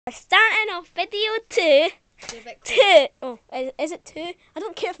We're starting off video 2. Oh, is it 2? I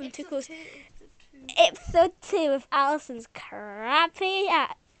don't care if I'm too close. Episode 2 with Alison's crappy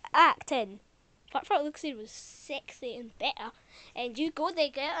acting. Apart from it looks like it was sexy and better. And you go there,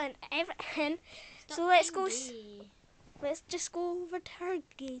 girl, and everything. So let's go. Let's just go over to her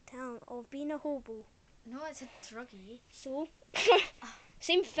gay talent of being a hobo. No, it's a druggie. So,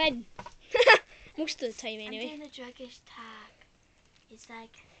 same thing. Most of the time, anyway. I'm doing a druggish tag. It's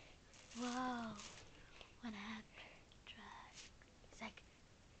like, whoa, when I have drugs. It's like,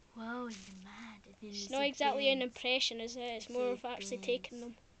 whoa, you're mad. It's not exactly an impression, is it? It's more of actually taking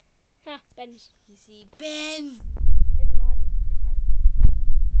them. Ha, bins. You see, bins.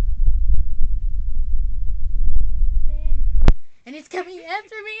 And it's coming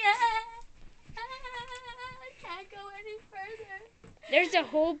after me. I can't go any further. There's a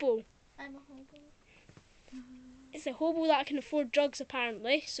hobo. I'm a hobo. It's a hobo that can afford drugs,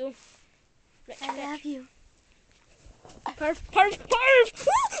 apparently. So, I love you. Perf, perf, perf!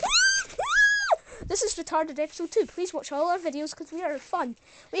 This is retarded episode 2. Please watch all our videos because we are fun.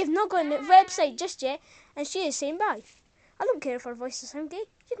 We have not got a website just yet, and she is saying bye. I don't care if our voices sound gay.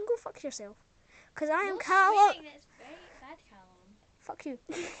 You can go fuck yourself. Because I am Callum. That's very bad, Callum. Fuck you.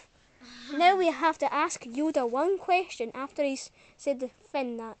 Now we have to ask Yoda one question after he's said the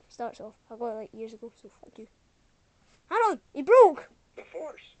thing that starts off. I got it like years ago, so fuck you. Hang on, he broke. The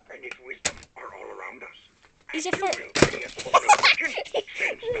Force and its wisdom are all around us. He's a You first. will be as one question.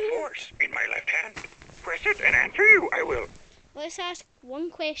 Sense the Force in my left hand. Press it and answer you. I will. Let's ask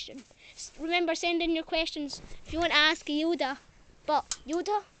one question. Remember, send in your questions if you want to ask Yoda. But,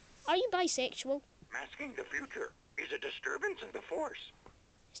 Yoda, are you bisexual? Masking the future is a disturbance of the Force.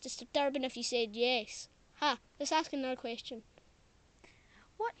 It's disturbing if you said yes. Ha, let's ask another question.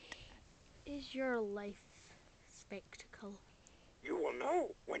 What is your life spectacle? You will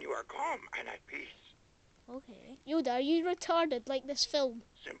know when you are calm and at peace. Okay. Yoda, are you retarded like this film?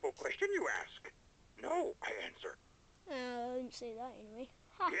 Simple question you ask. No, I answer. I didn't say that anyway.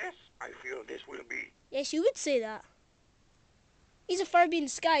 Ha. Yes, I feel this will be. Yes, you would say that. He's a Furby in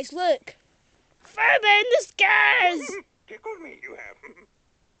disguise, look. Furby in disguise! Tickled me, you have.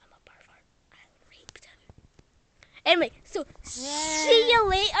 I'm a pervert. I raped him. Anyway, so, see you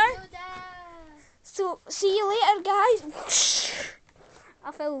later. So, see you later, guys.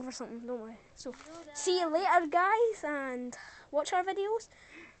 I fell over something, don't worry. So, see you later, guys, and watch our videos.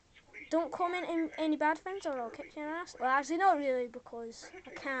 Don't comment in any bad things or I'll kick your ass. Well, actually, not really, because I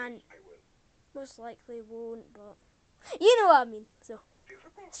can't. Most likely won't, but you know what I mean. So,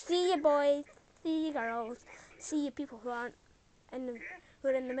 see you boys, see you girls, see you people who aren't who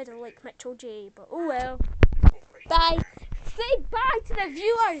are in the middle like Mitchell J. But oh well. Bye. Say bye to the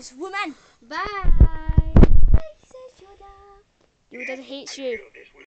viewers, woman. Bye. Bye, says Yoda. Yoda hates you.